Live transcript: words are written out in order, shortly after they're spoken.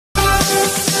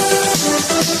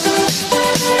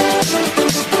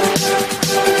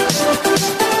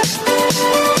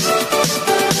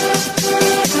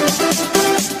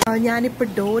ഞാനിപ്പോൾ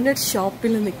ഡോനറ്റ്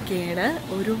ഷോപ്പിൽ നിൽക്കുകയാണ്.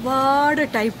 ഒരുപാട്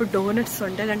ടൈപ്പ് ഡോനറ്റ്സ്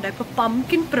ഉണ്ട്. കണ്ടോ, ഇപ്പോൾ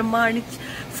പംകിൻ പ്രമാണിച്ച്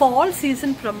fall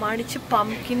season പ്രമാണിച്ച്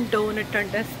പംകിൻ ഡോനറ്റ്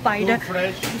ഉണ്ട്. Spider,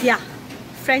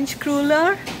 French cruller.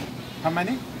 How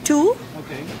many? 2.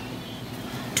 Okay.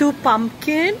 2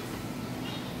 pumpkin.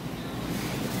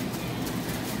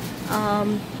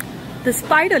 The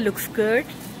spider looks good.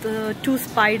 The 2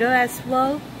 spider as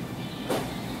well.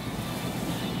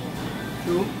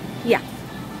 2. Yeah.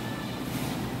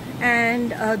 And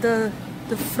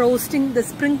the frosting, the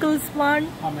sprinkles one.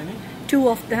 How many? 2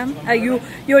 of them.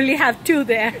 You only have 2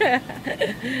 there.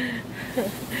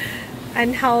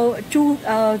 And how 2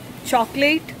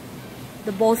 chocolate,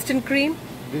 the Boston cream.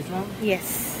 This one? Yes.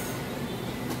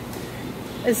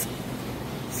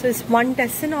 So it's 1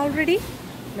 dozen already?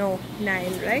 No,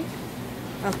 9, right?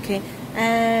 Okay.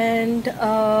 And 2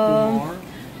 more.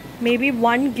 maybe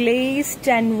 1 glazed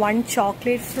and 1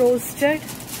 chocolate frosted.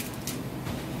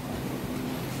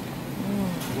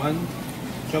 1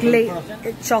 chocolate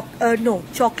frosted? No,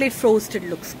 chocolate frosted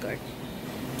looks good.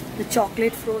 The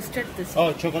chocolate frosted. This. Oh,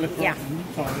 chocolate frosted. Yeah.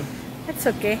 Sorry. That's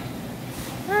okay.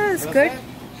 That's good.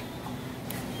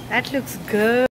 That looks good.